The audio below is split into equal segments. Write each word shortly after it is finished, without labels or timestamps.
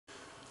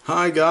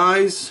Hi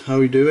guys, how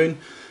are you doing?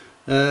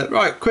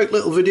 Right, quick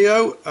little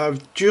video.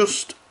 I've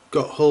just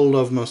got hold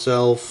of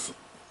myself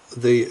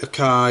the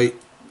Akai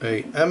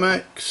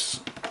AFX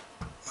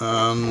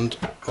and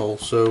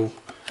also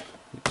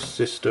its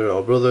sister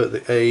or brother,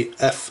 the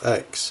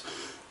AFX.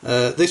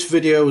 This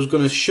video is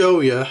going to show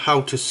you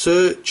how to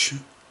search,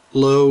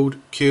 load,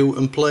 queue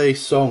and play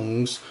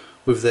songs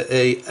with the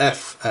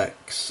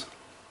AFX.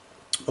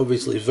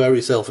 Obviously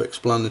very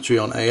self-explanatory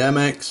on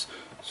AMX,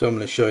 so I'm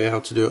going to show you how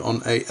to do it on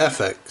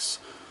AFX.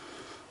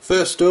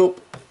 First up,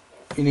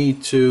 you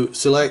need to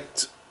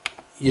select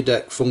your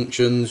deck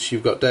functions.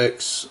 You've got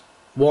decks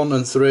 1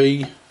 and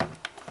 3,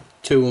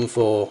 2 and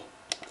 4.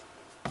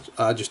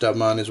 I just have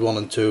mine as 1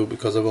 and 2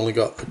 because I've only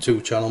got a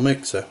 2-channel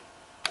mixer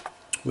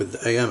with the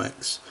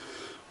AMX.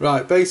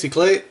 Right,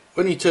 basically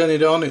when you turn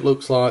it on it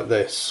looks like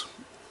this.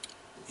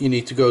 You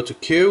need to go to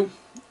queue.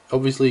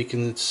 Obviously you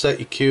can set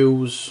your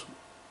queues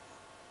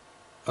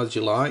as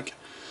you like.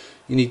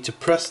 You need to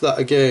press that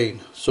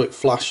again so it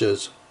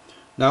flashes.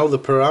 Now the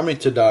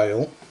parameter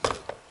dial,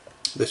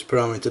 this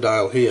parameter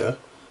dial here,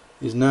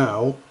 is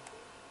now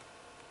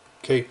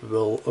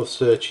capable of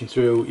searching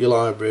through your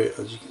library,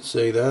 as you can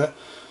see there.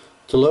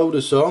 To load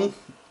a song,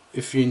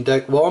 if you're in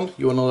deck 1,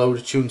 you want to load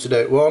a tune to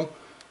deck 1,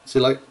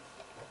 select,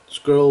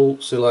 scroll,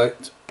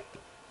 select,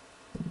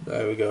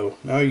 there we go.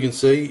 Now you can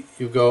see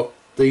you've got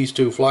these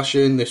two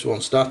flashing, this one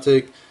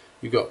static,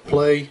 you've got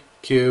play,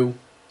 queue,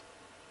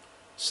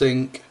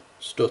 sync,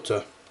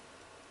 stutter,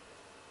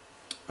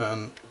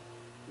 and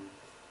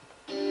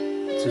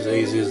it's as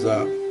easy as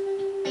that.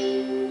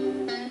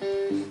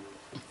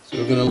 So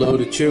we're going to load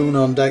a tune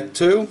on deck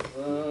 2,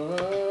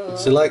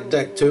 select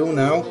deck 2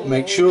 now,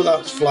 make sure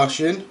that's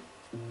flashing.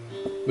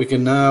 We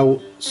can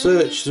now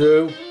search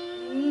through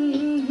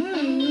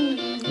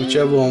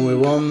whichever one we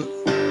want,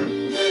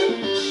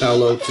 now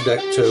load to deck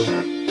 2.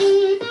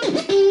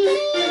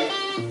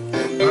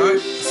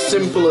 Right,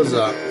 simple as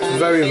that,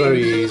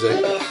 very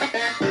easy.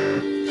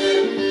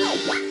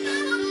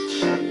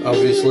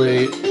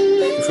 Obviously,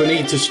 if we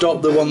need to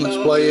stop the one that's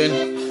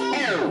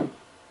playing,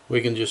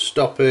 we can just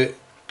stop it,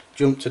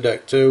 jump to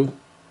deck 2,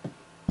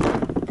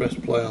 press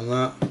play on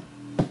that.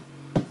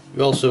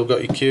 You've also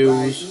got your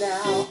cues,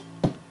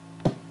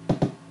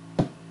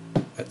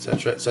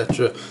 etc,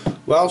 etc.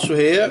 Whilst we're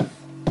here,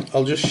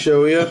 I'll just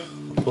show you,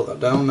 I'll put that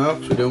down now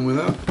because we're done with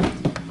that.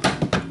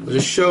 I'll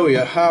just show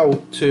you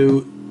how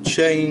to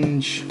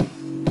change,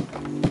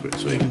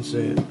 so you can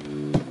see it,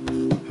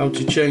 how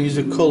to change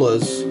the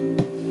colours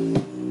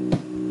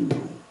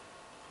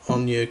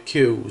on your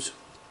cues.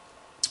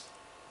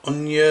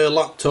 On your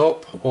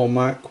laptop or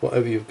Mac,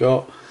 whatever you've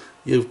got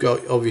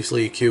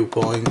obviously your cue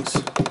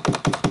points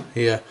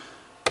here.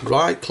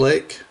 Right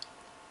click,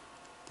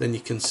 then you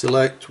can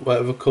select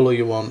whatever colour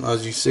you want.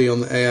 As you see on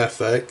the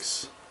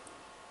AFX,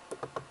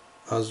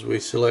 as we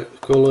select the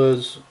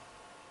colours,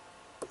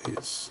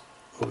 it's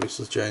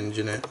obviously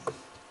changing it.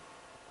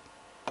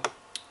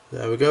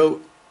 There we go.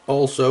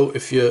 Also,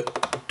 if you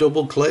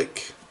double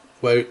click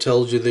where it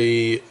tells you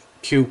the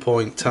cue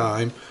point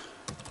time,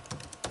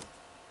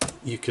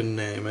 you can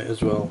name it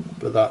as well,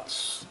 but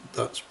that's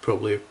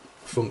probably a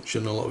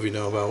function a lot of you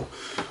know about.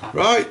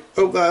 Right,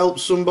 hope that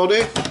helps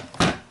somebody.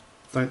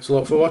 Thanks a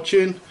lot for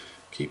watching.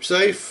 Keep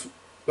safe.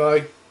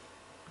 Bye.